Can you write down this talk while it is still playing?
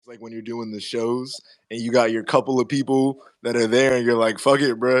It's like when you're doing the shows and you got your couple of people that are there and you're like, fuck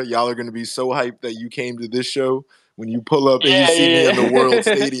it, bro. Y'all are going to be so hyped that you came to this show. When you pull up and you Yeah, see me in the World yeah,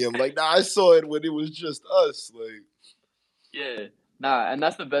 yeah. Stadium, like, nah, I saw it when it was just us. Like, Yeah. Nah, and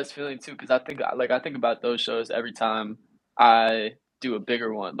that's the best feeling too, because I think about those shows every time I do a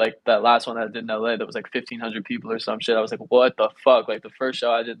bigger one. Like that last one I did in LA that was like 1,500 people or some shit. I was like, what the fuck? Like the first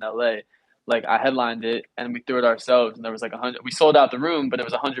show I did in LA, like I headlined it and we threw it ourselves and there was like 100. We sold out the room, but it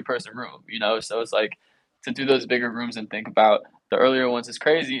was 100-person room, you know? So it's like to do those bigger rooms and think about the earlier ones is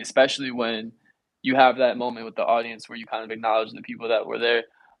crazy, especially when you have that moment with the audience where you kind of acknowledge the people that were there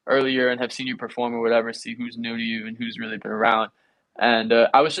earlier and have seen you perform or whatever, see who's new to you and who's really been around. And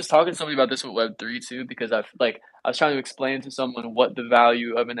I was just talking to somebody about this with Web3 too, because I was trying to explain to someone what the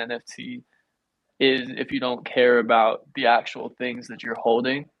value of an NFT is if you don't care about the actual things that you're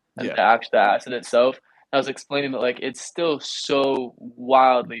holding and yeah, the asset itself. I was explaining that like it's still so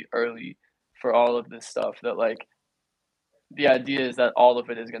wildly early for all of this stuff that like the idea is that all of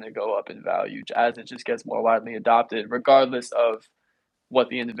it is going to go up in value as it just gets more widely adopted, regardless of what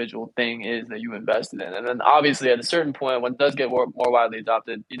the individual thing is that you invested in. And then obviously at a certain point when it does get more widely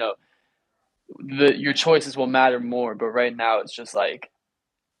adopted, you know, your choices will matter more. But right now it's just like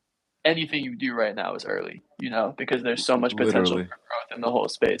anything you do right now is early, you know, because there's so much potential for literally. growth in the whole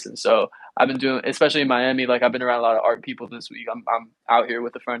space. And so I've been doing, especially in Miami, like I've been around a lot of art people this week. I'm out here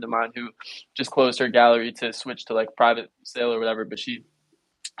with a friend of mine who just closed her gallery to switch to like private sale or whatever, but she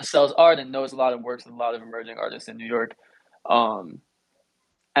sells art and knows a lot of works with a lot of emerging artists in New York. Um,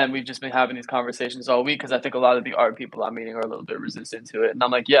 and we've just been having these conversations all week because I think a lot of the art people I'm meeting are a little bit resistant to it. And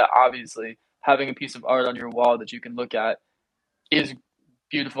I'm like, yeah, obviously, having a piece of art on your wall that you can look at is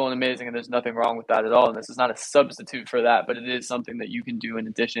beautiful and amazing, and there's nothing wrong with that at all. And this is not a substitute for that, but it is something that you can do in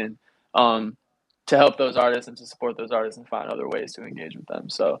addition um, to help those artists and to support those artists and find other ways to engage with them.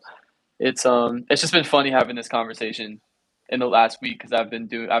 So it's just been funny having this conversation in the last week because I've been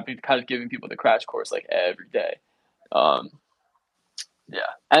kind of giving people the crash course like every day. Um, yeah,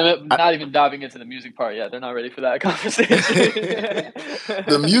 and I, not even diving into the music part yet. They're not ready for that conversation.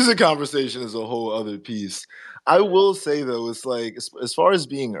 the music conversation is a whole other piece. I will say though, it's like as far as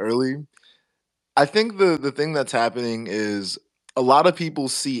being early, I think the thing that's happening is a lot of people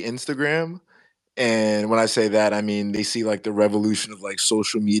see Instagram. And when I say that, I mean they see like the revolution of like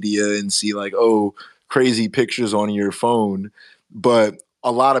social media and see like, oh, crazy pictures on your phone. But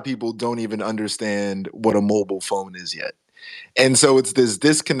a lot of people don't even understand what a mobile phone is yet. And so it's this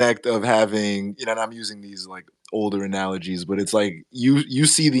disconnect of having, and I'm using these like older analogies, but it's like you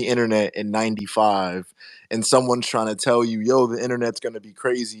see the internet in 95 and someone's trying to tell you, yo, the internet's going to be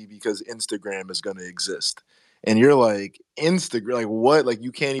crazy because Instagram is going to exist. And you're like, Instagram, like what? Like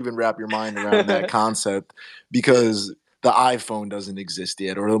you can't even wrap your mind around that concept Yeah, because the iPhone doesn't exist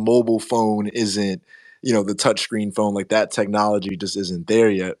yet or the mobile phone isn't, the touchscreen phone, like that technology just isn't there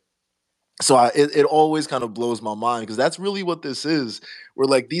yet. So it always kind of blows my mind because that's really what this is. We're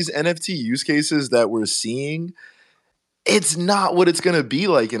like these NFT use cases that we're seeing, it's not what it's going to be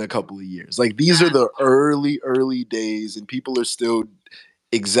like in a couple of years. Like these are the early days and people are still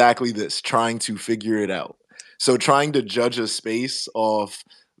exactly this, trying to figure it out. So trying to judge a space off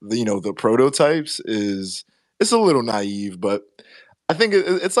the prototypes is it's a little naive, but I think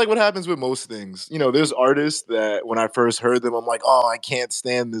it's like what happens with most things. There's artists that when I first heard them, I'm like, oh, I can't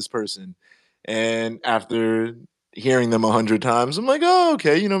stand this person. And after hearing them 100 times, I'm like, oh,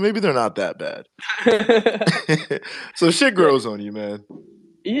 okay, maybe they're not that bad. So shit yeah, grows on you, man.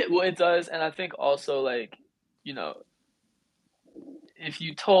 yeah. Well, it does, and I think also like you know, if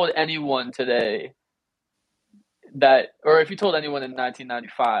you told anyone today or if you told anyone in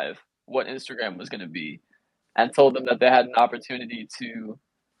 1995 what Instagram was going to be, and told them that they had an opportunity to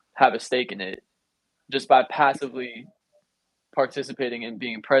have a stake in it just by passively participating and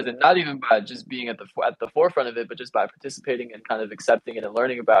being present, not even by just being at the forefront of it, but just by participating and kind of accepting it and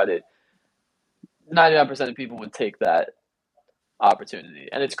learning about it, 99% of people would take that opportunity.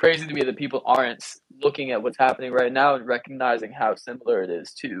 And it's crazy to me that people aren't looking at what's happening right now and recognizing how similar it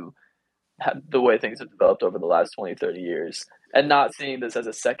is to the way things have developed over the last 20, 30 years and not seeing this as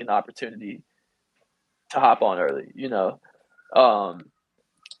a second opportunity to hop on early, you know? Um,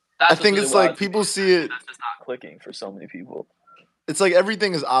 I that's what's think really it's wild like to me people is see it. that's just not clicking for so many people. It's like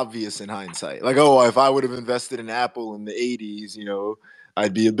everything is obvious in hindsight. Like, oh, if I would have invested in Apple in the '80s,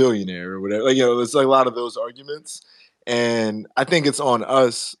 I'd be a billionaire or whatever. Like, there's like a lot of those arguments, and I think it's on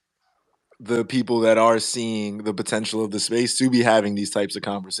us, the people that are seeing the potential of the space, to be having these types of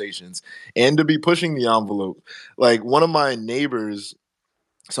conversations and to be pushing the envelope. Like one of my neighbors,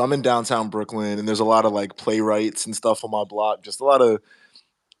 so I'm in downtown Brooklyn and there's a lot of like playwrights and stuff on my block, just a lot of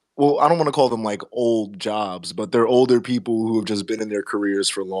well, I don't want to call them like old jobs, but they're older people who have just been in their careers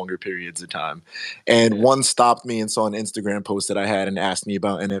for longer periods of time. And Yeah. one stopped me and saw an Instagram post that I had and asked me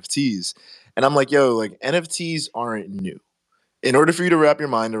about NFTs. And I'm like, yo, like NFTs aren't new. In order for you to wrap your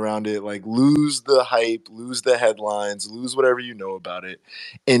mind around it, like lose the hype, lose the headlines, lose whatever you know about it,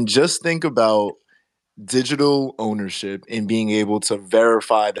 and just think about digital ownership and being able to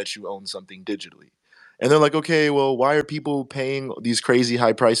verify that you own something digitally. And they're like, okay, well, why are people paying these crazy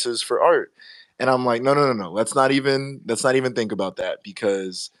high prices for art? And I'm like, no, no, no, no. Let's not even think about that,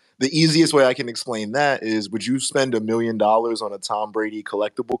 because the easiest way I can explain that is, would you spend $1 million on a Tom Brady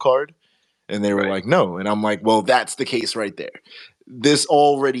collectible card? And they were Right. like, no. And I'm like, well, that's the case right there. This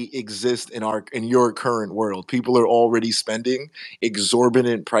already exists in your current world. People are already spending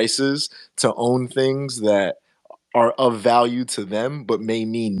exorbitant prices to own things that are of value to them but may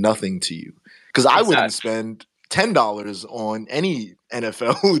mean nothing to you. Because I wouldn't Exactly. spend $10 on any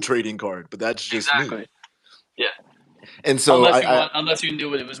NFL trading card, but that's just me. Exactly. Yeah. And so Unless you knew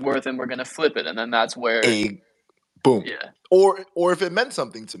what it was worth and we're gonna flip it, and then that's where, a boom. yeah, Or if it meant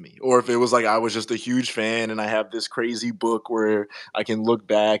something to me, or if it was like I was just a huge fan and I have this crazy book where I can look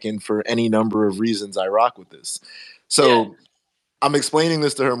back and for any number of reasons I rock with this. yeah, So I'm explaining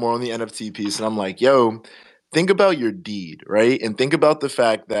this to her more on the NFT piece, and I'm like, yo, think about your deed, right? And think about the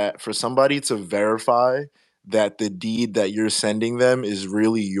fact that for somebody to verify that the deed that you're sending them is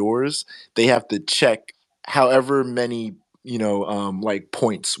really yours, they have to check however many, like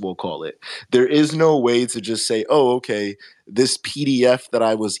points, we'll call it. There is no way to just say, oh, okay, this PDF that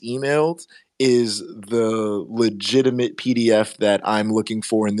I was emailed is the legitimate PDF that I'm looking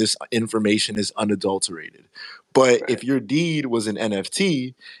for, and this information is unadulterated. But right, if your deed was an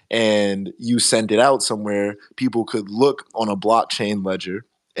NFT and you sent it out somewhere, people could look on a blockchain ledger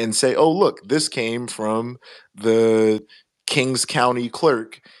and say, oh, look, this came from the Kings County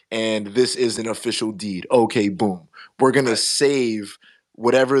clerk and this is an official deed. Okay, boom. We're going to right, save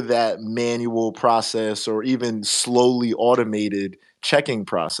whatever that manual process or even slowly automated checking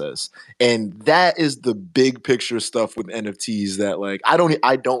process. And that is the big picture stuff with NFTs that, like, I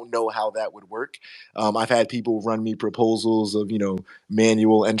don't know how that would work. I've had people run me proposals of,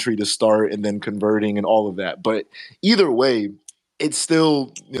 manual entry to start and then converting and all of that. But either way, it's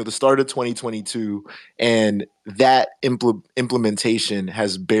still, the start of 2022, and that implementation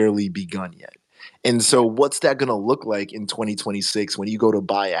has barely begun yet. And so, right, what's that going to look like in 2026 when you go to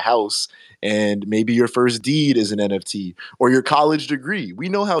buy a house and maybe your first deed is an NFT, or your college degree? We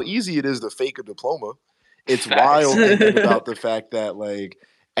know how easy it is to fake a diploma. It's facts. wild thinking about the fact that, like,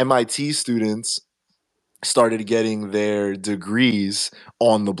 MIT students started getting their degrees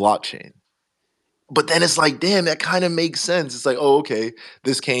on the blockchain. But then it's like, damn, that kind of makes sense. It's like, oh, okay,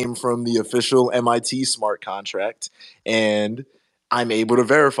 this came from the official MIT smart contract, and I'm able to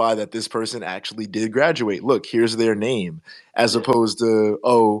verify that this person actually did graduate. Look, here's their name, as Yeah, opposed to,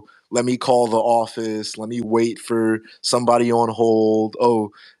 oh, let me call the office, let me wait for somebody on hold.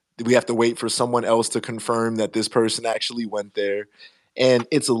 Oh, we have to wait for someone else to confirm that this person actually went there. And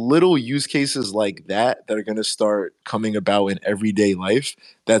it's little use cases like that are going to start coming about in everyday life,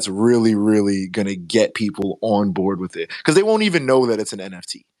 that's really, really going to get people on board with it, because they won't even know that it's an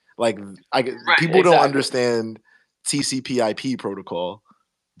NFT. Like, right, people don't exactly. understand TCP/IP protocol,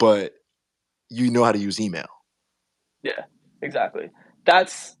 but you know how to use email. Yeah, exactly.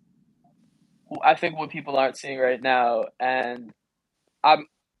 That's, I think, what people aren't seeing right now, and I'm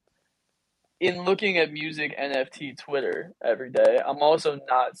in looking at music NFT Twitter every day, I'm also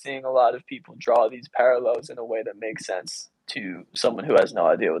not seeing a lot of people draw these parallels in a way that makes sense to someone who has no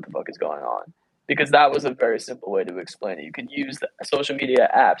idea what the fuck is going on. Because that was a very simple way to explain it. You can use the social media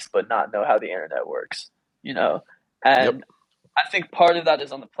apps but not know how the internet works, you know? Yep. And I think part of that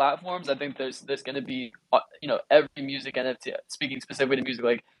is on the platforms. I think there's going to be, every music NFT. Speaking specifically to music,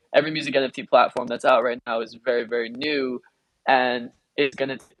 like every music NFT platform that's out right now is very, very new, and it's going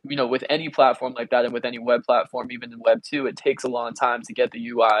to, with any platform like that, and with any web platform, even in Web 2, it takes a long time to get the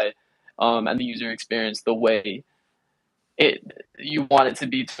UI, and the user experience the way it you want it to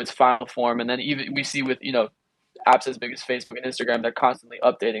be to its final form. And then even we see with apps as big as Facebook and Instagram, they're constantly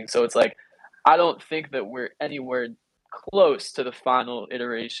updating. So it's like, I don't think that we're anywhere close to the final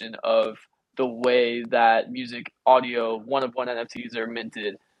iteration of the way that music, audio, one of one NFTs are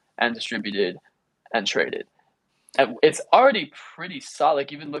minted and distributed and traded. And it's already pretty solid.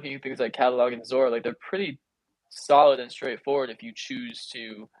 Like, even looking at things like Catalog and Zora, like they're pretty solid and straightforward if you choose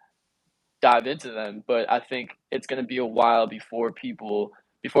to dive into them. But I think it's going to be a while before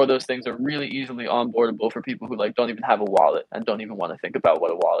those things are really easily onboardable for people who like don't even have a wallet and don't even want to think about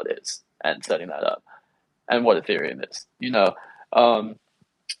what a wallet is and setting that up and what Ethereum is. Um,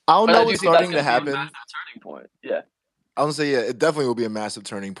 I'll But I know do it's think that's starting going to to be a happen. massive turning point. Yeah. I want to say, yeah, it definitely will be a massive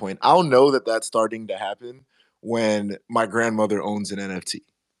turning point. I'll know that that's starting to happen when my grandmother owns an NFT.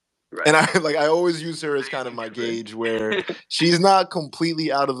 Right. And I like I always use her as kind of Amazing my given. gauge where she's not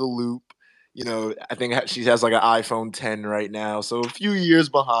completely out of the loop. You know, I think she has like an iPhone 10 right now, so a few years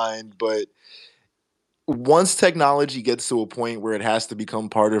behind. But once technology gets to a point where it has to become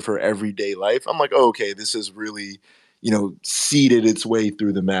part of her everyday life, I'm like, oh, okay, this has really, seeded its way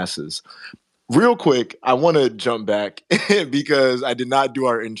through the masses. Real quick, I want to jump back because I did not do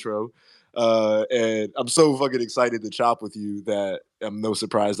our intro. And I'm so fucking excited to chop with you that I'm no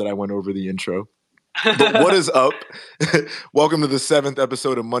surprise that I went over the intro. But what is up? Welcome to the 7th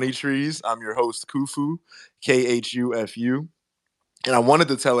episode of Money Trees. I'm your host, Kufu, Khufu. And I wanted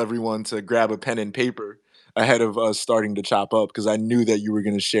to tell everyone to grab a pen and paper ahead of us starting to chop up because I knew that you were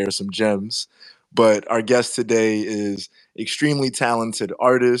going to share some gems. But our guest today is extremely talented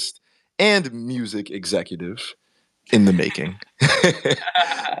artist and music executive in the making.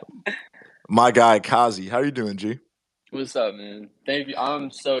 My guy Kazi, how you doing, G? What's up, man? Thank you.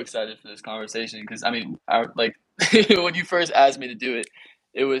 I'm so excited for this conversation because I mean, like when you first asked me to do it,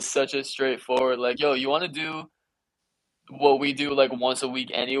 it was such a straightforward like, yo, you want to do what we do like once a week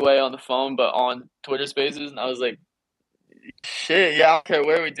anyway on the phone, but on Twitter Spaces, and I was like, shit, yeah, I don't care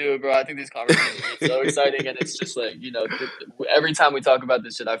where we do it, bro. I think these conversations are so exciting, and it's just like every time we talk about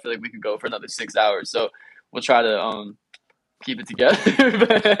this shit, I feel like we could go for another 6 hours. So we'll try to keep it together.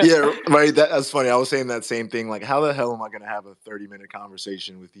 Yeah, right. That's funny. I was saying that same thing. Like, how the hell am I going to have a 30-minute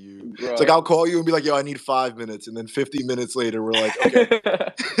conversation with you? It's like, Bro. I'll call you and be like, yo, I need 5 minutes. And then 50 minutes later, we're like,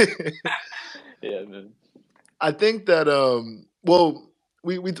 okay. Yeah, man. I think that, well,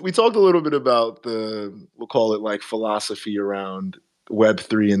 we talked a little bit about we'll call it like philosophy around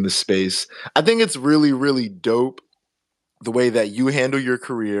Web3 in the space. I think it's really, really dope the way that you handle your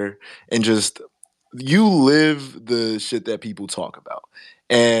career and just you live the shit that people talk about.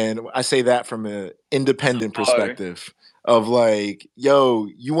 And I say that from an The independent bar. perspective of like, yo,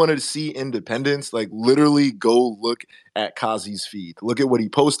 you want to see independence? Like literally go look at Kazi's feed. Look at what he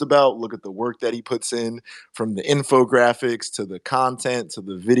posts about, look at the work that he puts in from the infographics to the content to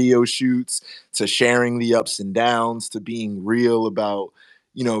the video shoots to sharing the ups and downs to being real about,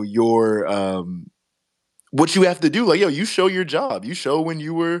 your what you have to do. Like, yo, you show your job. You show when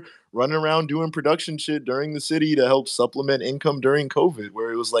you were running around doing production shit during the city to help supplement income during COVID,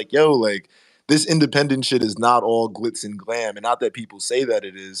 where it was like, yo, like this independent shit is not all glitz and glam. And not that people say that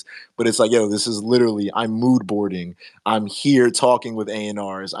it is, but it's like, yo, this is literally, I'm mood boarding. I'm here talking with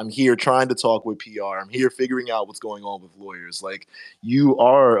A&Rs. I'm here trying to talk with PR. I'm here figuring out what's going on with lawyers. Like you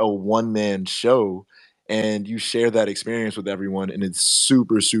are a one-man show and you share that experience with everyone. And it's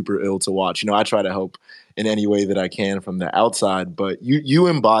super, super ill to watch. I try to help in any way that I can from the outside. But you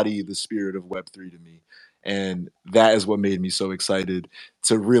embody the spirit of Web3 to me. And that is what made me so excited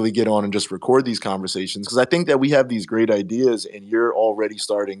to really get on and just record these conversations. Because I think that we have these great ideas and you're already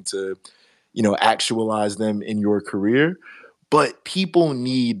starting to, actualize them in your career. But people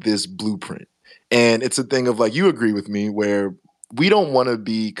need this blueprint. And it's a thing of like, you agree with me where we don't want to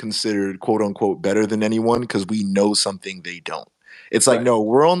be considered quote unquote better than anyone because we know something they don't. It's like, Right. no,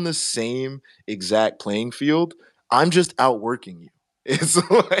 we're on the same exact playing field. I'm just outworking you. It's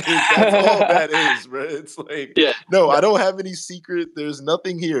like that's all that is, bro. It's like, Yeah. no, I don't have any secret. There's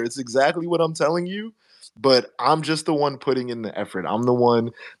nothing here. It's exactly what I'm telling you, but I'm just the one putting in the effort. I'm the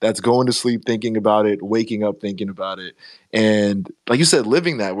one that's going to sleep thinking about it, waking up thinking about it. And like you said,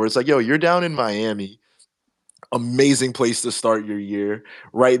 living that where it's like, yo, you're down in Miami, amazing place to start your year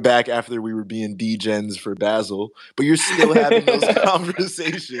right back after we were being degens for Basel, but you're still having those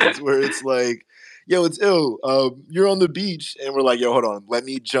conversations where it's like, yo, it's ill. You're on the beach and we're like, yo, hold on, let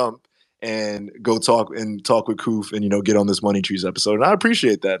me jump and go talk with Koof and get on this Money Trees episode. And I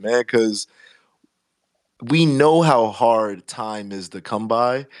appreciate that, man, because we know how hard time is to come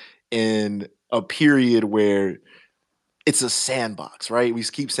by in a period where it's a sandbox, right? We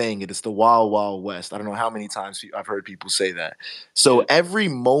keep saying it. It's the wild, wild west. I don't know how many times I've heard people say that. So Yeah. every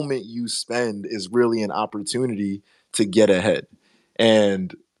moment you spend is really an opportunity to get ahead.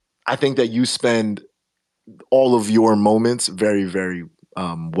 And I think that you spend all of your moments very, very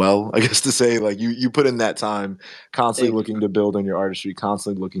well, I guess to say, like you put in that time constantly Thank you. looking to build on your artistry,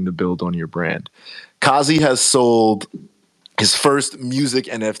 constantly looking to build on your brand. Kazi has sold his first music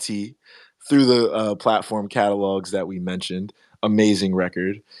NFT through the platform catalogs that we mentioned. Amazing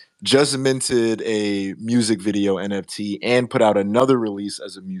record. Just minted a music video NFT and put out another release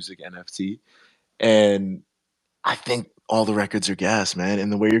as a music NFT. And I think all the records are gas, man.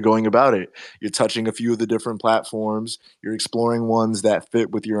 And the way you're going about it, you're touching a few of the different platforms, you're exploring ones that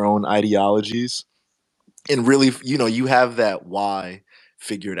fit with your own ideologies, and really, you have that why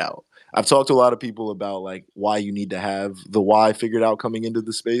figured out. I've talked to a lot of people about like why you need to have the why figured out coming into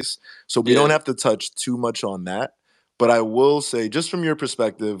the space. So we don't Yeah, have to touch too much on that. But I will say, just from your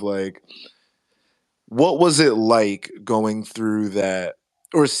perspective, like, what was it like going through that,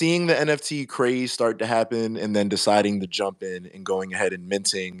 or seeing the NFT craze start to happen and then deciding to jump in and going ahead and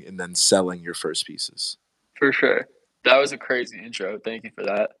minting and then selling your first pieces? for sure. That was a crazy intro. Thank you for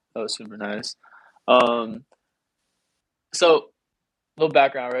that. That was super nice. Um, so little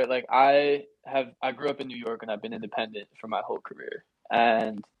background, right? Like I grew up in New York and I've been independent for my whole career.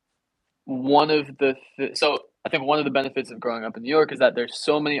 And so I think one of the benefits of growing up in New York is that there's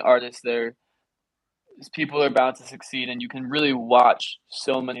so many artists there. People are bound to succeed, and you can really watch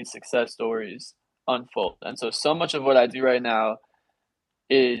so many success stories unfold. And so much of what I do right now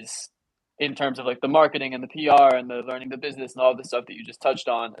is in terms of like the marketing and the PR and the learning the business and all the stuff that you just touched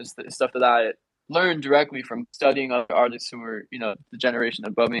on is the stuff that I learned directly from studying other artists who were, the generation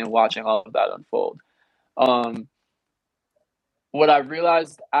above me and watching all of that unfold. Um, what I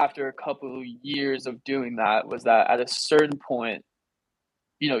realized after a couple of years of doing that was that at a certain point,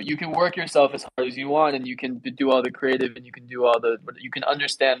 you can work yourself as hard as you want and you can do all the creative and you can do you can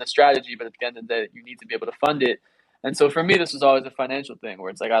understand the strategy, but at the end of the day, you need to be able to fund it. And so for me, this was always a financial thing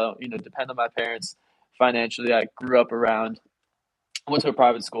where it's like, I don't, depend on my parents financially. I grew up around, I went to a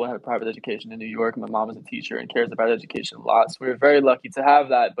private school, I had a private education in New York. My mom was a teacher and cares about education a lot. So we were very lucky to have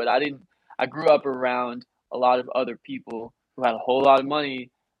that, but I grew up around a lot of other people who had a whole lot of money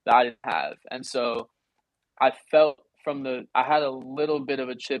that I didn't have. And so I felt I had a little bit of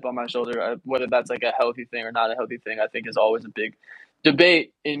a chip on my shoulder. Whether that's like a healthy thing or not a healthy thing, I think is always a big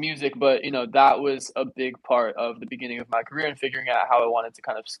debate in music. But that was a big part of the beginning of my career and figuring out how I wanted to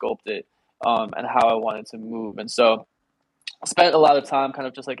kind of sculpt it, and how I wanted to move. And so I spent a lot of time kind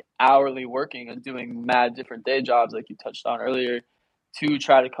of just like hourly working and doing mad different day jobs, like you touched on earlier, to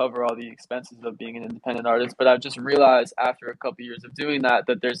try to cover all the expenses of being an independent artist. But I've just realized after a couple of years of doing that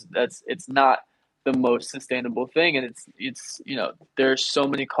it's not the most sustainable thing, and it's there's so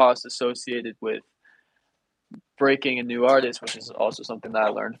many costs associated with breaking a new artist, which is also something that I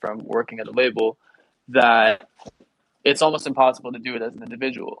learned from working at a label, that it's almost impossible to do it as an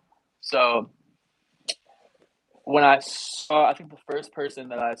individual. So I think the first person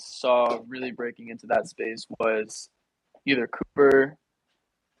that I saw really breaking into that space was either Cooper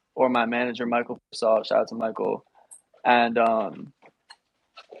or my manager, Michael Saw. Shout out to Michael. And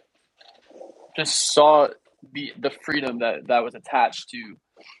just saw the freedom that was attached to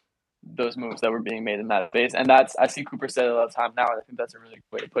those moves that were being made in that space. And I see Cooper say it all the time now, and I think that's a really good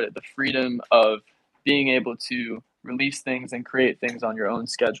way to put it. The freedom of being able to release things and create things on your own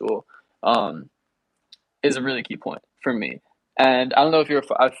schedule, is a really key point for me. And I don't know if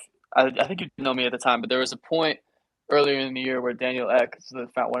I think you know me at the time, but there was a point earlier in the year where Daniel Ek,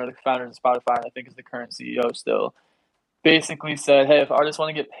 one of the founders of Spotify, and I think is the current CEO still, basically said, "Hey, if artists want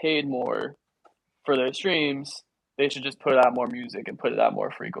to get paid more for their streams, they should just put out more music and put it out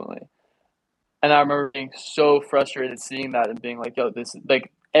more frequently." And I remember being so frustrated seeing that and being like, "Yo, this is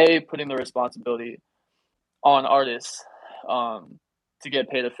like putting the responsibility on artists, to get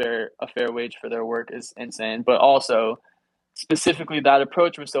paid a fair wage for their work is insane, but also." Specifically, that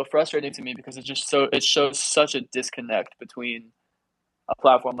approach was so frustrating to me because it shows such a disconnect between a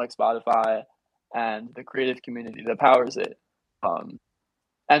platform like Spotify and the creative community that powers it, um,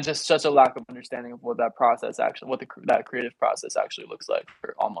 and just such a lack of understanding of what that creative process actually looks like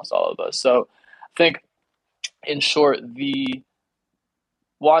for almost all of us. So, I think, in short, the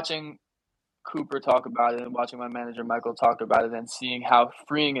watching Cooper talk about it and watching my manager Michael talk about it and seeing how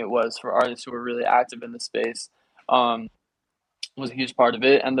freeing it was for artists who were really active in the space, um, was a huge part of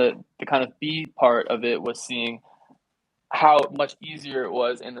it. And the kind of B part of it was seeing how much easier it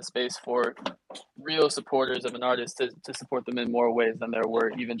was in the space for real supporters of an artist to support them in more ways than there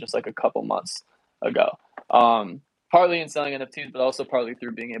were even just like a couple months ago. Partly in selling NFTs, but also partly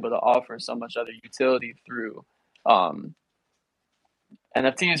through being able to offer so much other utility through,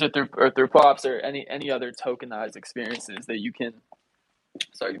 NFTs or through pops or any other tokenized experiences that you can.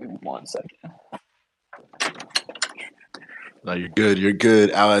 Sorry, give me 1 second. No, you're good. You're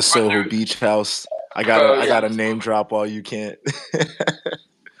good. Out at Or Soho through, Beach House. I gotta bro, I yeah, gotta just name drop while you can't.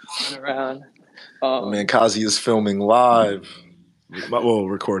 moving around. My man Um, Kazi is filming live. Whoa,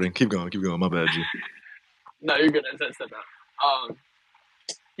 recording. Keep going. Keep going. My bad, G. no, you're good. I said that.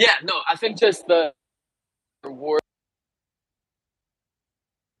 Yeah, no, I think just the reward.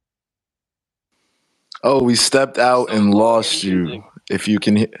 Oh, we stepped It's out so and low lost energy. It's you. like, If you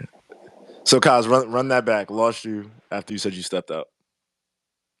can, so Kaz, run that back. Lost you after you said you stepped out.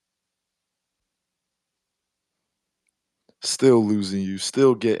 Still losing you.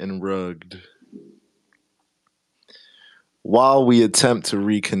 Still getting rugged. While we attempt to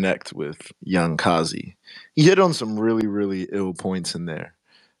reconnect with young Kazi, he hit on some really, really ill points in there.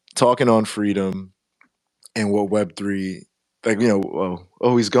 Talking on freedom and what Web3, like,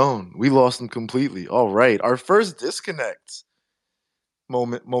 he's gone. We lost him completely. All right. Our first disconnect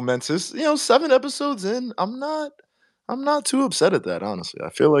momentous. 7 episodes in. I'm not too upset at that, honestly. I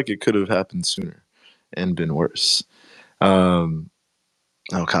feel like it could have happened sooner and been worse. Um,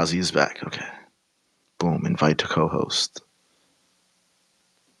 oh, Kazi is back. Okay. Boom. Invite to co-host.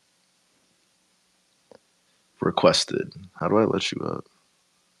 Requested. How do I let you up?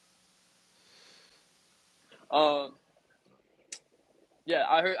 um, yeah,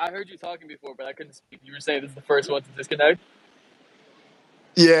 I heard you talking before, but I couldn't speak. You were saying this is the first one to disconnect.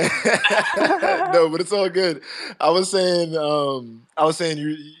 Yeah. No, but it's all good. I was saying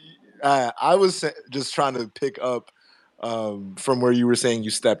I was just trying to pick up from where you were saying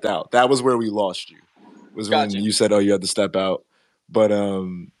you stepped out. That was where we lost you. Was when Gotcha. you said, "Oh, you had to step out." But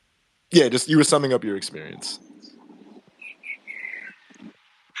yeah, just you were summing up your experience.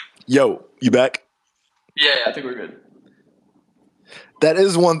 Yo, you back? Yeah, I think we're good. That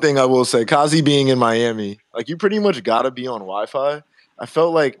is one thing I will say. Kazi being in Miami, like you pretty much got to be on Wi-Fi. I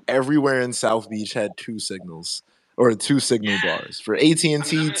felt like everywhere in South Beach had two signals or two signal bars for I mean,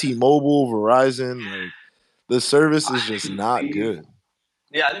 AT&T, T-Mobile, Verizon. Like the service I is just didn't even not leave. good.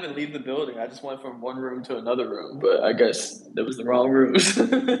 Yeah, I didn't even leave the building. I just went from one room to another room, but I guess that was the wrong rooms.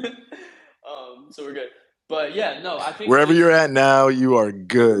 So we're good. But yeah, no, I think Wherever just you're at now, you are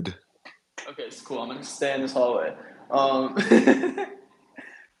good. okay. It's cool. I'm gonna stay in this hallway. Um,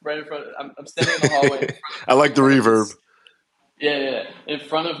 right in front. I'm standing in the hallway I like in the front of reverb. this. Yeah, yeah, yeah, in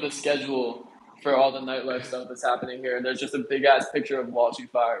front of the schedule for all the nightlife stuff that's happening here. And there's just a big ass picture of Walshy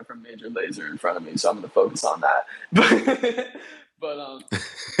Fire from Major Lazer in front of me, so I'm gonna focus on that. But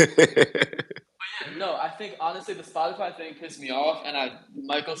no, I think honestly the Spotify thing pissed me off, and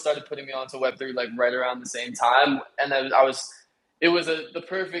Michael started putting me onto Web3 like right around the same time, and I was it was the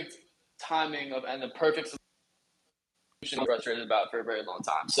perfect timing of and the perfect I'm frustrated about for a very long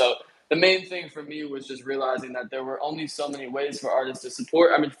time. So the main thing for me was just realizing that there were only so many ways for artists to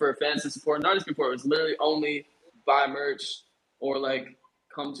support. I mean, for fans to support an artist before, it was literally only buy merch or like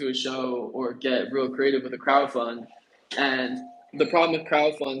come to a show or get real creative with a crowdfund. And the problem with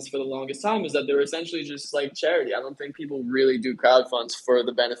crowdfunds for the longest time is that they were essentially just like charity. I don't think people really do crowdfunds for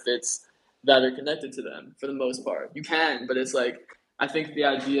the benefits that are connected to them for the most part. You can, but it's like I think the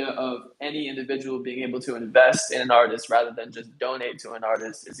idea of any individual being able to invest in an artist rather than just donate to an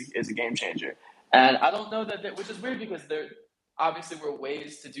artist is a game changer. And I don't know which is weird because there obviously were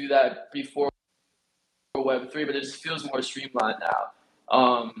ways to do that before Web3, but it just feels more streamlined now.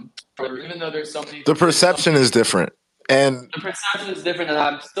 Even though The perception is different. And the perception is different, and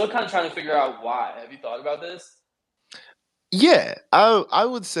I'm still kind of trying to figure out why. Have you thought about this? yeah, I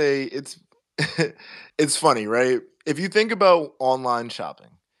would say it's it's funny, right? If you think about online shopping,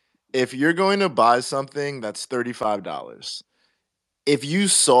 if you're going to buy something that's $35, if you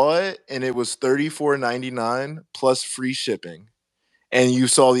saw it and it was $34.99 plus free shipping, and you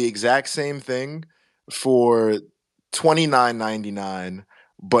saw the exact same thing for $29.99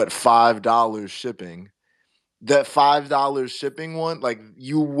 but $5 shipping, that $5 shipping one, like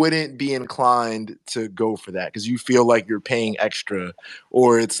you wouldn't be inclined to go for that because you feel like you're paying extra,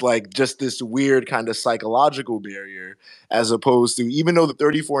 or it's like just this weird kind of psychological barrier, as opposed to even though the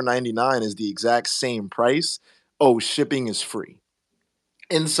 $34.99 is the exact same price, oh, shipping is free.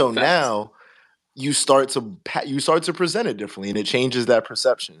 And so Facts. now you start to present it differently, and it changes that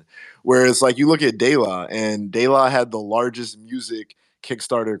perception. Whereas like you look at De La, and De La had the largest music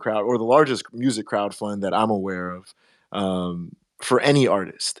Kickstarter crowd, or the largest music crowd fund that I'm aware of, for any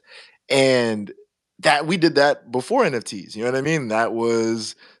artist, and that we did that before NFTs. You know what I mean? That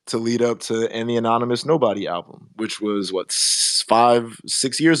was to lead up to and the Anonymous Nobody album, which was what 5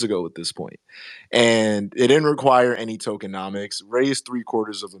 6 years ago at this point, and it didn't require any tokenomics. Raised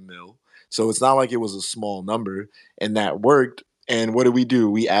 3/4 of a mil, so it's not like it was a small number, and that worked. And what did we do?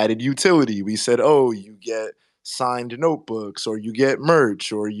 We added utility. We said, oh, you get signed notebooks, or you get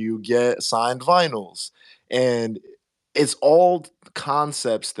merch, or you get signed vinyls. And it's all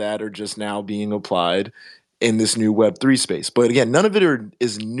concepts that are just now being applied in this new Web3 space. But again, none of it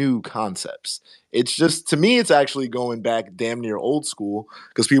is new concepts. It's just, to me, it's actually going back damn near old school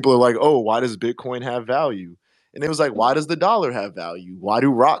because people are like, oh, why does Bitcoin have value? And it was like, why does the dollar have value? Why do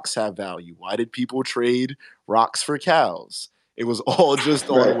rocks have value? Why did people trade rocks for cows? It was all just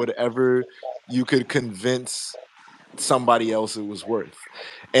on Right. whatever you could convince somebody else it was worth.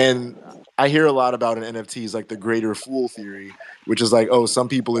 And I hear a lot about in NFTs like the greater fool theory, which is like, oh, some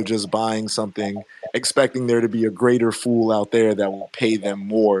people are just buying something expecting there to be a greater fool out there that will pay them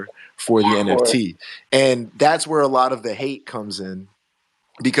more for the Or NFT. And that's where a lot of the hate comes in,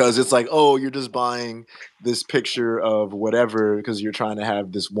 because it's like, oh, you're just buying this picture of whatever because you're trying to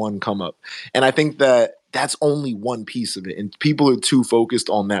have this one come up. And I think that that's only one piece of it, and people are too focused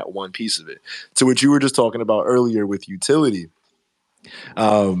on that one piece of it. To what you were just talking about earlier with utility,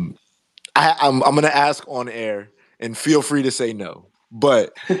 um, I'm going to ask on air, and feel free to say no.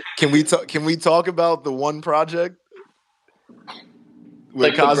 But can we talk about the one project with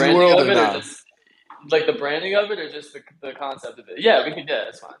like the Kazi branding World of or it, or nah? just like the branding of it, or just the concept of it. Yeah, we can. Yeah,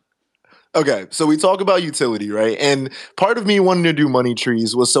 that's fine. Okay, so we talk about utility, right? And part of me wanting to do money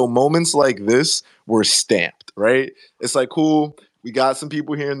trees was so moments like this were stamped, right? It's like, cool, we got some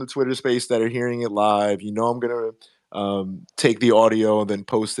people here in the Twitter space that are hearing it live. You know, I'm gonna take the audio and then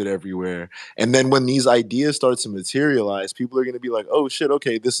post it everywhere. And then when these ideas start to materialize, people are gonna be like, oh shit,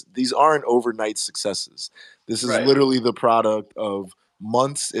 okay, these aren't overnight successes. This is Right. literally the product of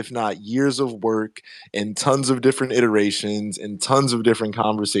months, if not years of work and tons of different iterations and tons of different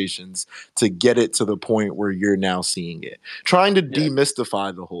conversations to get it to the point where you're now seeing it. Trying to Yeah.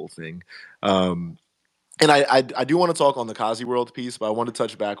 demystify the whole thing. Um, and I do want to talk on the Kazi World piece, but I want to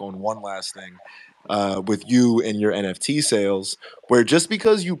touch back on one last thing with you and your NFT sales, where just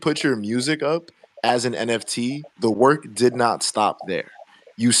because you put your music up as an NFT, the work did not stop there.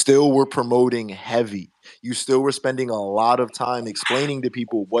 You still were promoting heavy. You still were spending a lot of time explaining to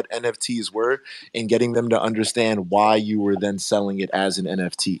people what NFTs were and getting them to understand why you were then selling it as an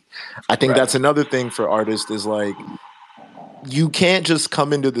NFT. I think Right. that's another thing for artists is like, you can't just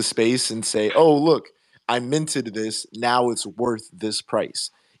come into the space and say, "Oh, look, I minted this. Now it's worth this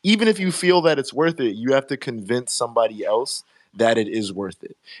price." Even if you feel that it's worth it, you have to convince somebody else that it is worth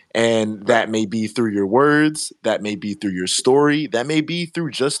it. And Right. that may be through your words, that may be through your story, that may be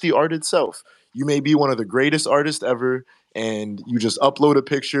through just the art itself. You may be one of the greatest artists ever, and you just upload a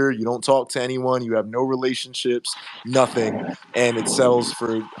picture, you don't talk to anyone, you have no relationships, nothing, and it sells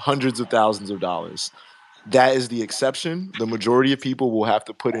for hundreds of thousands of dollars. That is the exception. The majority of people will have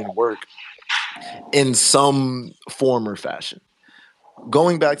to put in work in some form or fashion.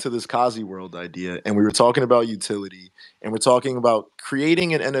 Going back to this Kazi World idea, and we were talking about utility, and we're talking about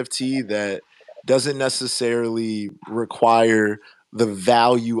creating an NFT that doesn't necessarily require the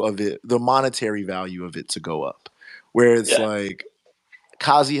value of it, the monetary value of it to go up. Where it's Yeah. like,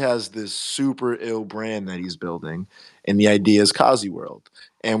 Kazi has this super ill brand that he's building, and the idea is Kazi World.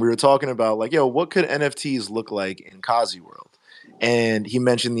 And we were talking about like, yo, what could NFTs look like in Kazi World? And he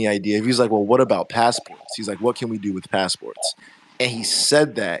mentioned the idea. He's like, well, what about passports? He's like, what can we do with passports? And he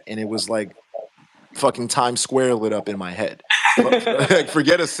said that, and it was like fucking Times Square lit up in my head. Like,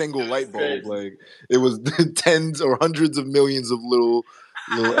 forget a single It's light bulb. crazy. Like, it was tens or hundreds of millions of little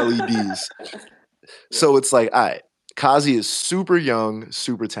LEDs. Yeah. So it's like, all right, Kazi is super young,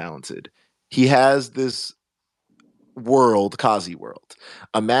 super talented. He has this world, Kazi World.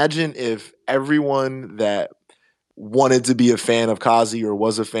 Imagine if everyone that wanted to be a fan of Kazi or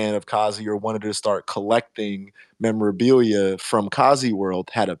was a fan of Kazi or wanted to start collecting memorabilia from Kazi World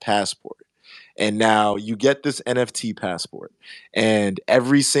had a passport. And now you get this NFT passport. And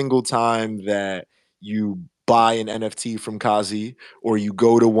every single time that you buy an NFT from Kazi, or you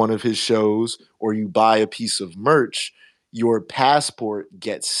go to one of his shows, or you buy a piece of merch, your passport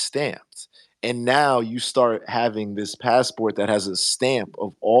gets stamped. And now you start having this passport that has a stamp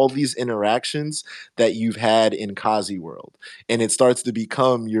of all these interactions that you've had in Kazi World. And it starts to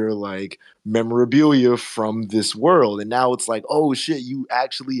become your like memorabilia from this world. And now it's like, oh shit, you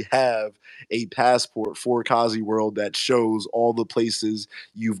actually have a passport for Kazi World that shows all the places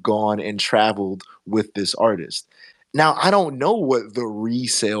you've gone and traveled with this artist. Now, I don't know what the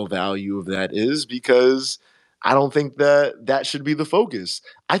resale value of that is, because I don't think that that should be the focus.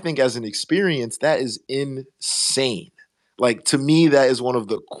 I think as an experience, that is insane. Like, to me, that is one of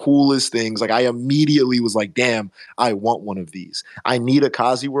the coolest things. Like, I immediately was like, damn, I want one of these. I need a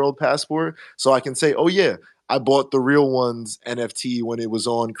Kazi World passport so I can say, oh yeah, I bought the real ones NFT when it was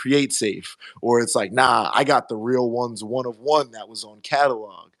on Create Safe. Or it's like, nah, I got the real ones one of one that was on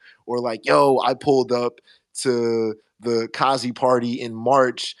Catalog. Or like, yo, I pulled up to the Kazi party in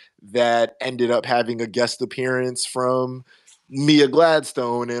March that ended up having a guest appearance from Mia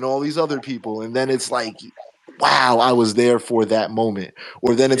Gladstone and all these other people. And then it's like, wow, I was there for that moment.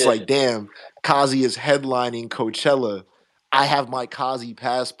 Or then it's Yeah. like, damn, Kazi is headlining Coachella. I have my Kazi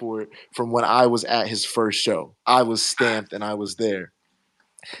passport from when I was at his first show. I was stamped and I was there.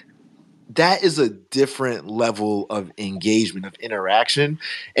 That is a different level of engagement, of interaction.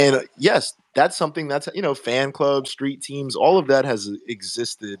 And yes, that's something that's, fan clubs, street teams, all of that has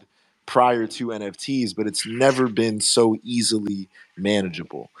existed prior to NFTs, but it's never been so easily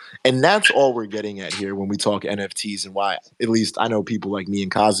manageable. And that's all we're getting at here when we talk NFTs, and why, at least I know people like me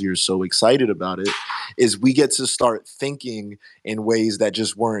and Kazi are so excited about it, is we get to start thinking in ways that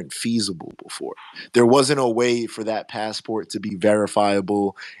just weren't feasible before. There wasn't a way for that passport to be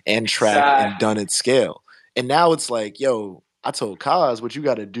verifiable and tracked and Exactly. done at scale. And now it's like, yo, I told Kaz, what you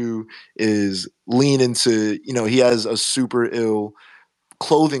got to do is lean into, he has a super ill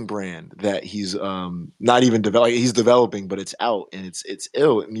clothing brand that he's not even developing. He's developing, but it's out and it's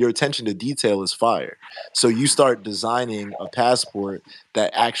ill. And your attention to detail is fire. So you start designing a passport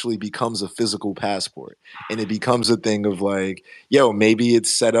that actually becomes a physical passport, and it becomes a thing of like, yo, maybe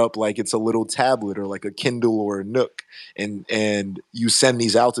it's set up like it's a little tablet or like a Kindle or a Nook, and you send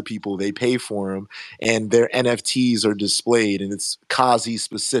these out to people. They pay for them, and their NFTs are displayed, and it's Kazi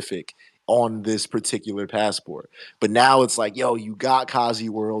specific on this particular passport. But now it's like, yo, you got Kazi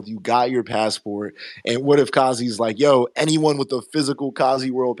World, you got your passport. And what if Kazi's like, yo, anyone with a physical Kazi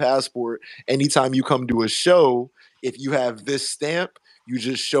World passport, anytime you come to a show, if you have this stamp, you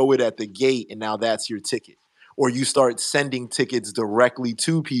just show it at the gate and now that's your ticket. Or you start sending tickets directly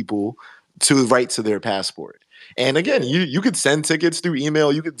to people to write to their passport. And again, Yeah. you could send tickets through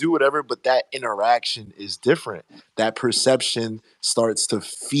email, you could do whatever, but that interaction is different. That perception starts to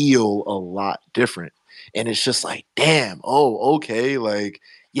feel a lot different. And it's just like, damn, oh, okay, like,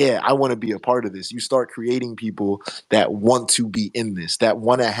 yeah, I want to be a part of this. You start creating people that want to be in this, that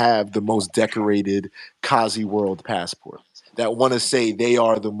want to have the most decorated Kazi World passport, that want to say they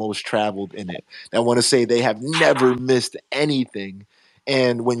are the most traveled in it, that want to say they have never missed anything.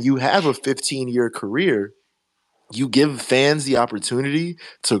 And when you have a 15-year career, you give fans the opportunity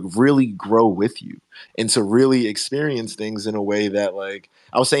to really grow with you and to really experience things in a way that, like,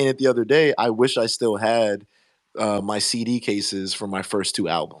 I was saying it the other day, I wish I still had my CD cases for my first two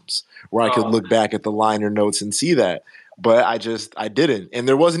albums, where I could Oh, look back at the liner notes and see that. But I didn't, and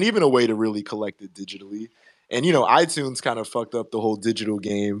there wasn't even a way to really collect it digitally. And iTunes kind of fucked up the whole digital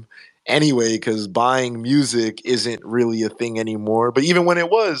game anyway, because buying music isn't really a thing anymore. But even when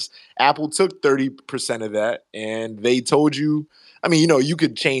it was, Apple took 30% of that, and they told you. I mean, you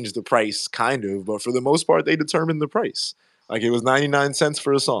could change the price kind of, but for the most part, they determined the price. Like, it was 99 cents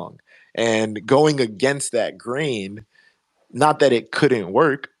for a song. And going against that grain, not that it couldn't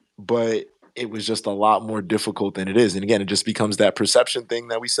work, but it was just a lot more difficult than it is. And again, it just becomes that perception thing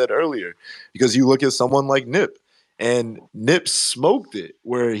that we said earlier. Because you look at someone like Nip, and Nip smoked it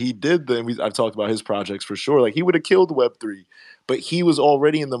where he did I've talked about his projects for sure. Like, he would have killed Web3, but he was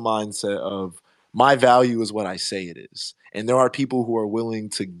already in the mindset of, my value is what I say it is. And there are people who are willing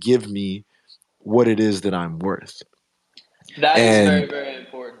to give me what it is that I'm worth. that is very, And very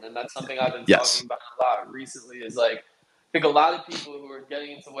important. And that's something I've been talking yes, about a lot recently is like, I think a lot of people who are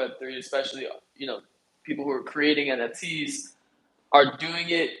getting into Web3, especially, people who are creating NFTs, are doing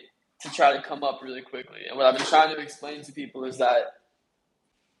it to try to come up really quickly. And what I've been trying to explain to people is that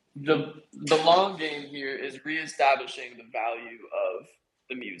the long game here is reestablishing the value of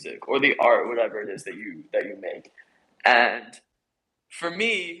the music or the art, whatever it is that you make. And for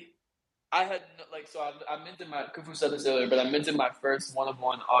me, I had I minted my Kufu said this earlier, but I minted my first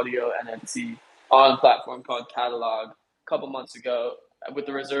one-of-one audio NFT on a platform called Catalog a couple months ago with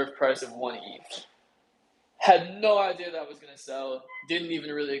the reserve price of 1 ETH. Had no idea that was going to sell. Didn't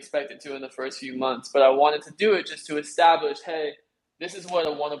even really expect it to in the first few months, but I wanted to do it just to establish, hey, this is what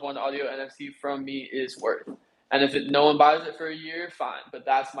a one-of-one audio NFT from me is worth. And if no one buys it for a year, fine. But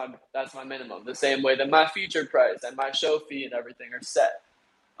that's my minimum. The same way that my feature price and my show fee and everything are set.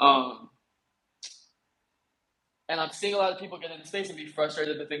 Um, and I'm seeing a lot of people get into space and be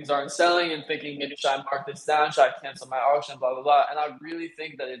frustrated that things aren't selling and thinking, maybe should I mark this down? Should I cancel my auction? Blah, blah, blah. And I really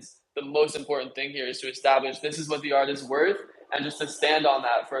think that it's the most important thing here is to establish this is what the art is worth and just to stand on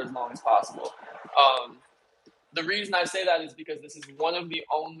that for as long as possible. Um, the reason I say that is because this is one of the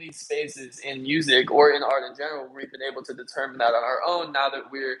only spaces in music or in art in general where we've been able to determine that on our own now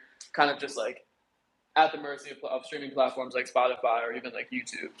that we're kind of just like at the mercy of streaming platforms like Spotify or even like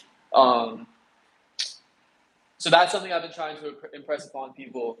YouTube. Um, so that's something I've been trying to impress upon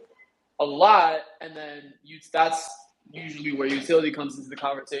people a lot. And then that's usually where utility comes into the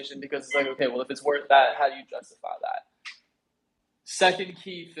conversation because it's like, okay, well, if it's worth that, how do you justify that? Second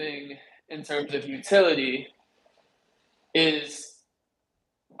key thing in terms of utility is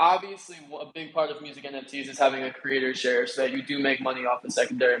obviously a big part of music NFTs is having a creator share so that you do make money off the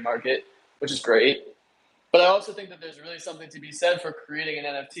secondary market, which is great. But I also think that there's really something to be said for creating an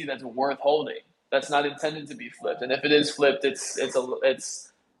NFT that's worth holding. That's not intended to be flipped, and if it is flipped,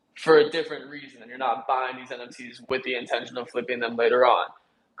 it's for a different reason, and you're not buying these NFTs with the intention of flipping them later on.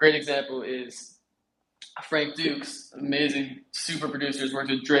 Great example is Frank Dukes, amazing super producers,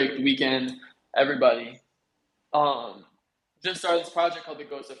 worked with Drake, The Weeknd, everybody. Um, just started this project called The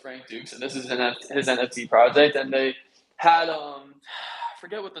Ghost of Frank Dukes, and this is his NFT project. And they had I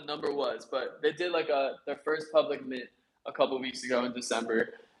forget what the number was, but they did like their first public mint a couple weeks ago in December,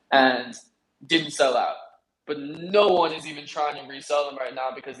 and didn't sell out. But no one is even trying to resell them right now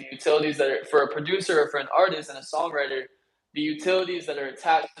because the utilities that are for a producer or for an artist and a songwriter, the utilities that are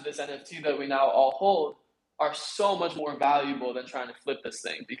attached to this NFT that we now all hold are so much more valuable than trying to flip this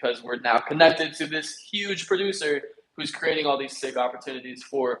thing because we're now connected to this huge producer who's creating all these sick opportunities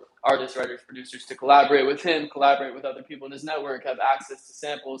for artists, writers, producers to collaborate with him, collaborate with other people in his network, have access to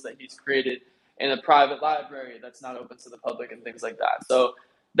samples that he's created in a private library that's not open to the public and things like that. So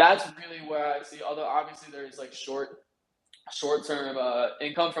that's really where I see. Although obviously there's like short term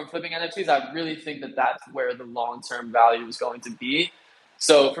income from flipping NFTs, I really think that that's where the long term value is going to be.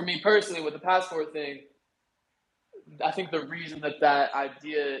 So for me personally, with the passport thing, I think the reason that that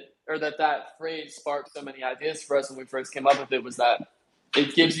idea or that phrase sparked so many ideas for us when we first came up with it was that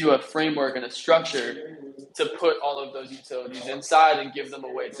it gives you a framework and a structure to put all of those utilities inside and give them a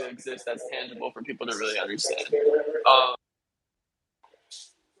way to exist that's tangible for people to really understand. Um,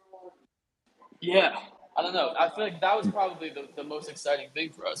 yeah, I don't know. I feel like that was probably the most exciting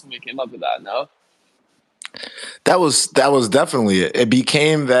thing for us when we came up with that. No, That was definitely it. It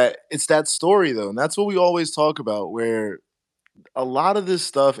became that it's that story though, and that's what we always talk about. Where a lot of this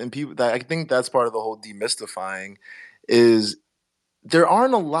stuff and people that I think that's part of the whole demystifying is there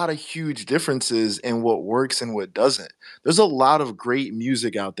aren't a lot of huge differences in what works and what doesn't. There's a lot of great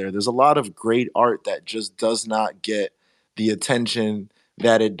music out there. There's a lot of great art that just does not get the attention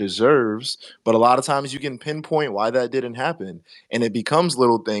that it deserves. But a lot of times you can pinpoint why that didn't happen. And it becomes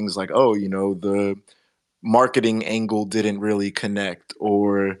little things like, oh, the marketing angle didn't really connect,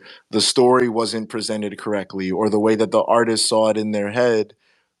 or the story wasn't presented correctly, or the way that the artist saw it in their head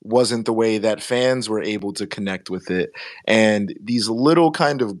wasn't the way that fans were able to connect with it. And these little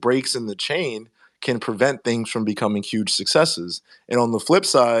kind of breaks in the chain can prevent things from becoming huge successes. And on the flip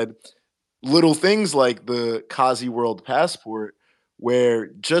side, little things like the Kazi World Passport, where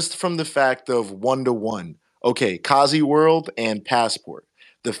just from the fact of 1 to 1, okay, Kazi World and Passport,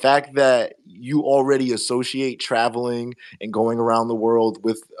 the fact that you already associate traveling and going around the world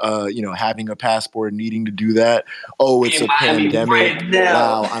with, having a passport, needing to do that. Oh, be it's in a Miami pandemic. right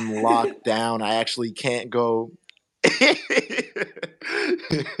now. Wow, I'm locked down. I actually can't go.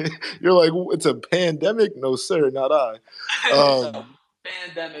 You're like, it's a pandemic? No, sir, not I. It's a Um,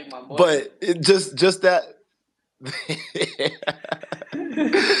 pandemic, my boy. but it just that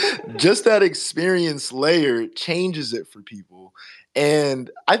just that experience layer changes it for people.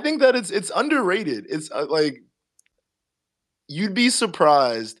 And I think that it's underrated. It's like you'd be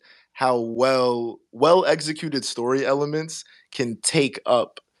surprised how well executed story elements can take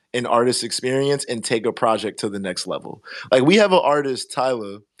up an artist's experience and take a project to the next level. Like we have an artist,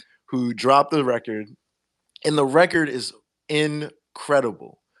 Tyler, who dropped the record, and the record is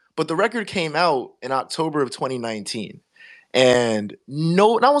incredible. But the record came out in October of 2019. And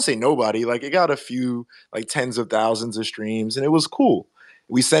no, I won't say nobody, like it got a few, like tens of thousands of streams, and it was cool.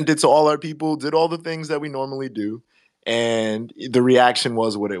 We sent it to all our people, did all the things that we normally do, and the reaction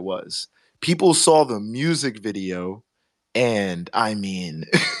was what it was. People saw the music video, and I mean,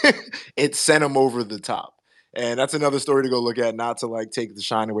 it sent them over the top. And that's another story to go look at, not to like take the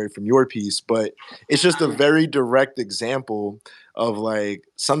shine away from your piece, but it's just a very direct example of like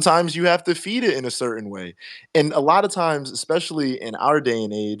sometimes you have to feed it in a certain way. And a lot of times, especially in our day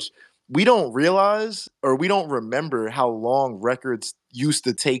and age, we don't realize or we don't remember how long records used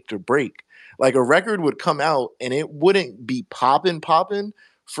to take to break. Like a record would come out and it wouldn't be popping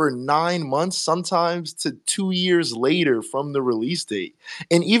for 9 months, sometimes to 2 years later from the release date.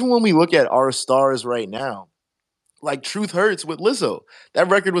 And even when we look at our stars right now, like Truth Hurts with Lizzo, that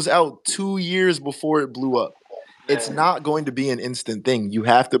record was out 2 years before it blew up. it's Man. not going to be an instant thing. You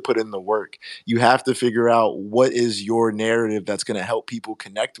have to put in the work. You have to figure out what is your narrative that's going to help people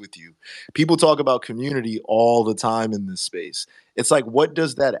connect with you. People talk about community all the time in this space. It's like, what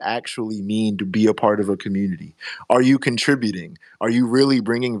does that actually mean to be a part of a community? Are you contributing? Are you really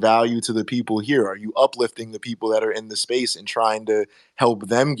bringing value to the people here? Are you uplifting the people that are in the space and trying to help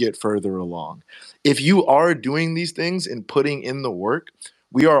them get further along? If you are doing these things and putting in the work,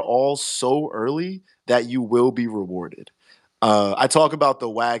 we are all so early that you will be rewarded. I talk about the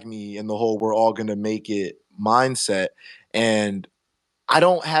WAGMI and the whole "we're all going to make it" mindset, and I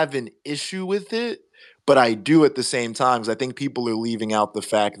don't have an issue with it, but I do at the same time because I think people are leaving out the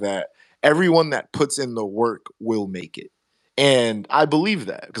fact that everyone that puts in the work will make it. And I believe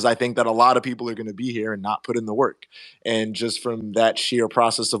that because I think that a lot of people are going to be here and not put in the work. And just from that sheer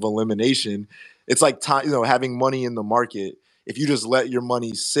process of elimination, it's like time, having money in the market. If you just let your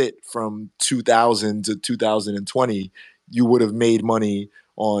money sit from 2000 to 2020, you would have made money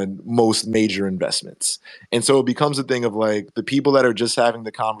on most major investments. And so it becomes a thing of like the people that are just having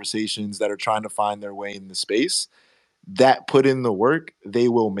the conversations that are trying to find their way in the space that put in the work, they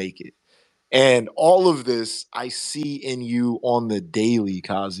will make it. And all of this I see in you on the daily,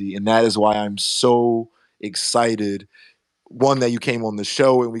 Kazi. And that is why I'm so excited. One, that you came on the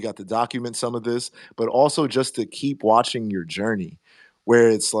show and we got to document some of this, but also just to keep watching your journey where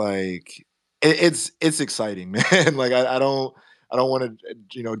it's like it's exciting, man. Like I don't want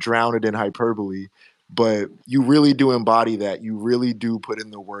to drown it in hyperbole, but you really do embody that. You really do put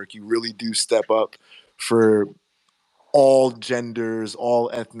in the work. You really do step up for all genders, all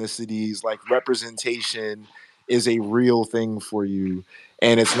ethnicities. Like representation is a real thing for you.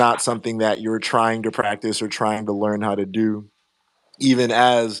 And it's not something that you're trying to practice or trying to learn how to do, even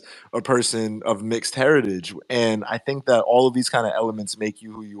as a person of mixed heritage. And I think that all of these kind of elements make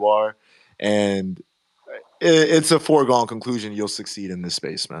you who you are. And it's a foregone conclusion you'll succeed in this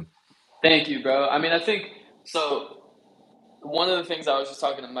space, man. Thank you, bro. I mean, I think so. One of the things I was just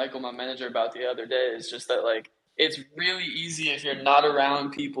talking to Michael, my manager, about the other day is just that, like, it's really easy if you're not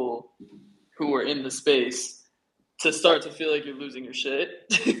around people who are in the space to start to feel like you're losing your shit.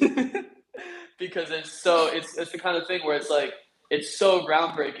 Because it's the kind of thing where it's like it's so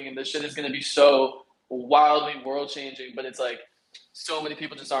groundbreaking and the shit is going to be so wildly world changing, but it's like so many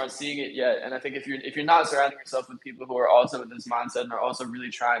people just aren't seeing it yet. And I think if you're not surrounding yourself with people who are also in this mindset and are also really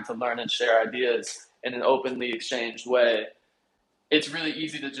trying to learn and share ideas in an openly exchanged way, it's really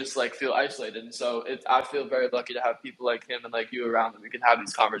easy to just like feel isolated. And so I feel very lucky to have people like him and like you around that we can have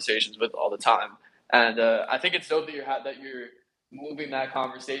these conversations with all the time. And I think it's dope that you're moving that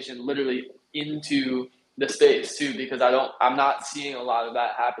conversation literally into the space too, because I'm not seeing a lot of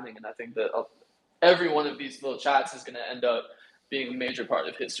that happening. And I think that every one of these little chats is going to end up being a major part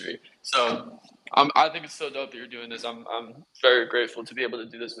of history. So I think it's so dope that you're doing this. I'm very grateful to be able to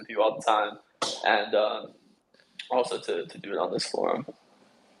do this with you all the time. And also to do it on this forum.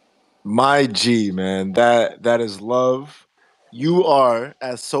 My G, man, that is love. You are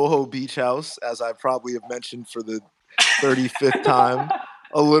at Soho Beach House, as I probably have mentioned for the 35th time.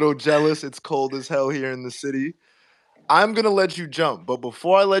 A little jealous. It's cold as hell here in the city. I'm gonna let you jump, but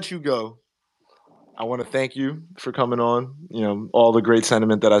before I let you go, I want to thank you for coming on. All the great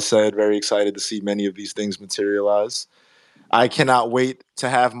sentiment that I said. Very excited to see many of these things materialize. I cannot wait to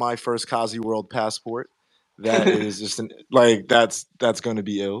have my first Kazi World passport. That is just like that's going to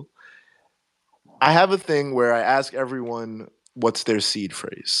be ill. I have a thing where I ask everyone what's their seed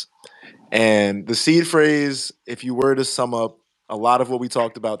phrase. And the seed phrase, if you were to sum up a lot of what we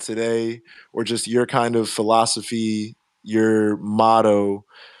talked about today, or just your kind of philosophy, your motto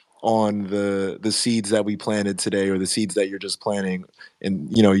on the seeds that we planted today, or the seeds that you're just planting in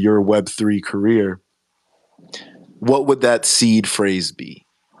your Web3 career, what would that seed phrase be?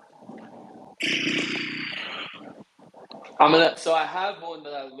 So I have one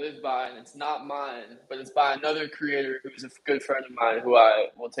that I live by, and it's not mine, but it's by another creator who's a good friend of mine, who I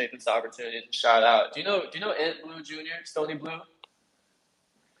will take this opportunity to shout out. Do you know Ant Blue Jr., Stony Blue?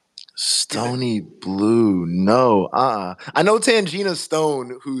 He's a Stony Blue. No. I know Tangina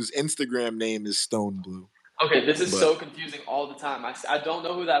Stone, whose Instagram name is Stone Blue. Okay, this is But so confusing all the time. I don't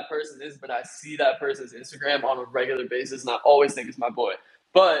know who that person is, but I see that person's Instagram on a regular basis, and I always think it's my boy.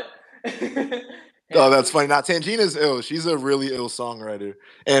 But oh, Ant that's Blue, funny. Not Tangina's ill. She's a really ill songwriter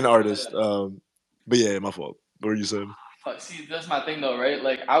and artist. yeah. But yeah, my fault. What were you saying? See, that's my thing though, right?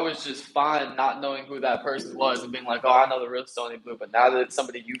 Like, I was just fine not knowing who that person was and being like, "Oh, I know the real Stony Blue." But now that it's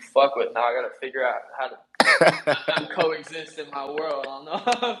somebody you fuck with, now I gotta figure out how to let them coexist in my world. I don't know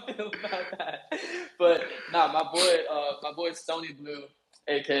how I feel about that. But nah, my boy Stony Blue.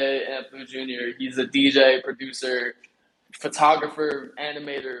 aka Amplu Jr. He's a DJ, producer, photographer,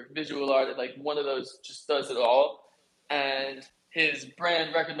 animator, visual artist, like one of those, just does it all. And his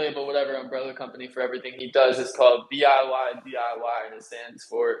brand, record label, whatever umbrella company for everything he does is called DIY, and it stands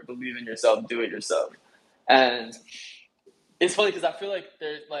for Believe in Yourself, Do It Yourself. And it's funny because I feel like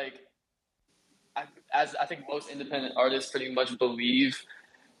there's like, as I think most independent artists pretty much believe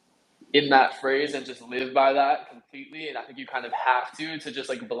in that phrase and just live by that completely. And I think you kind of have to just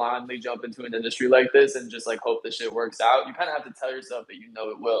like blindly jump into an industry like this and just like hope the shit works out. You kind of have to tell yourself that you know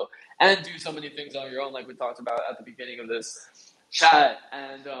it will, and do so many things on your own, like we talked about at the beginning of this chat.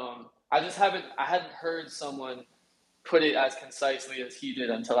 And I hadn't heard someone put it as concisely as he did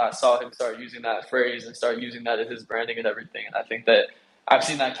until I saw him start using that phrase and start using that in his branding and everything. And I think that I've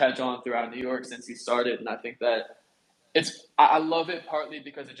seen that catch on throughout New York since he started. And I think that I love it partly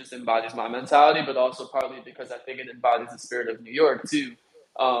because it just embodies my mentality, but also partly because I think it embodies the spirit of New York too.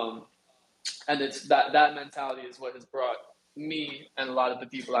 Um, and it's that mentality is what has brought me and a lot of the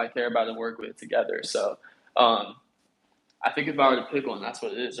people I care about and work with together. So um, I think if I were to pick one, that's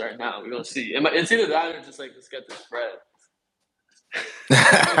what it is right now. We're gonna see. It's either that or just like let's get this bread.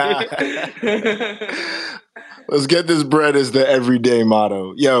 Let's get this bread is the everyday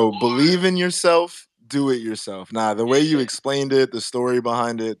motto. Yo, believe in yourself, do it yourself. Nah, the way you explained it, the story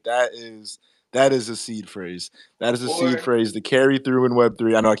behind it, that is a seed phrase. That is a seed or phrase to carry through in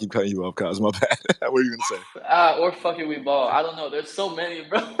Web3. I know I keep cutting you off, Cos. My bad. What are you gonna say? or fucking we ball. I don't know. There's so many,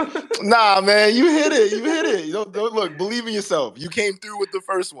 bro. Nah, man, you hit it. You hit it. You don't look. Believe in yourself. You came through with the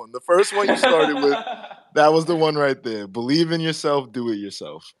first one. The first one you started with, that was the one right there. Believe in yourself. Do it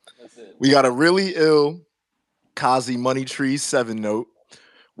yourself. That's it. We got a really ill Kazi Money Tree 7 note.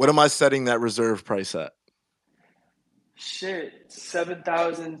 What am I setting that reserve price at? Shit,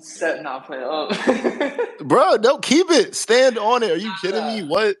 7,000 set not playing. Bro, no, keep it. Stand on it. Are you kidding me?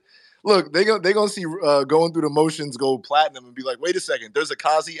 What? Look, they gonna see going through the motions go platinum and be like, wait a second, there's a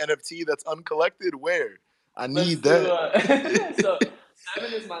Kazi NFT that's uncollected. Where? I need that. So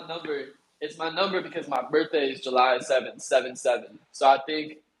 7 is my number. It's my number because my birthday is July 7th, 7/7. So I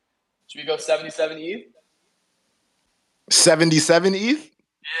think should we go 77 ETH? 77 ETH?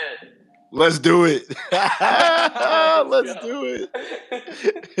 Yeah. Let's do it. Let's do it.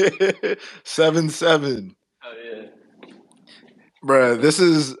 7-7. Oh yeah.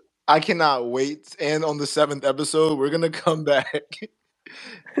 Bruh, I cannot wait. And on the 7th episode, we're gonna come back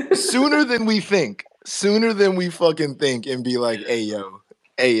sooner than we think. Sooner than we fucking think and be like, hey yo.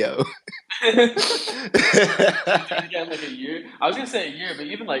 Again, like a year. I was gonna say a year, but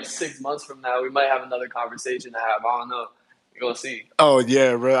even like 6 months from now, we might have another conversation to have. I don't know. We're gonna see. Oh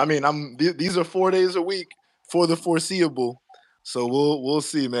yeah, bro. I mean, these are 4 days a week for the foreseeable. So we'll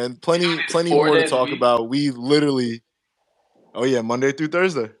see, man. Plenty more to talk about. We literally oh yeah, Monday through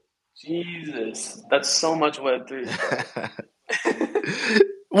Thursday. Jesus, that's so much Web3.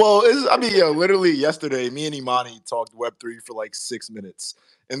 Well, literally yesterday, me and Imani talked Web3 for like 6 minutes,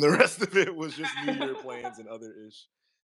 and the rest of it was just New Year plans and other ish.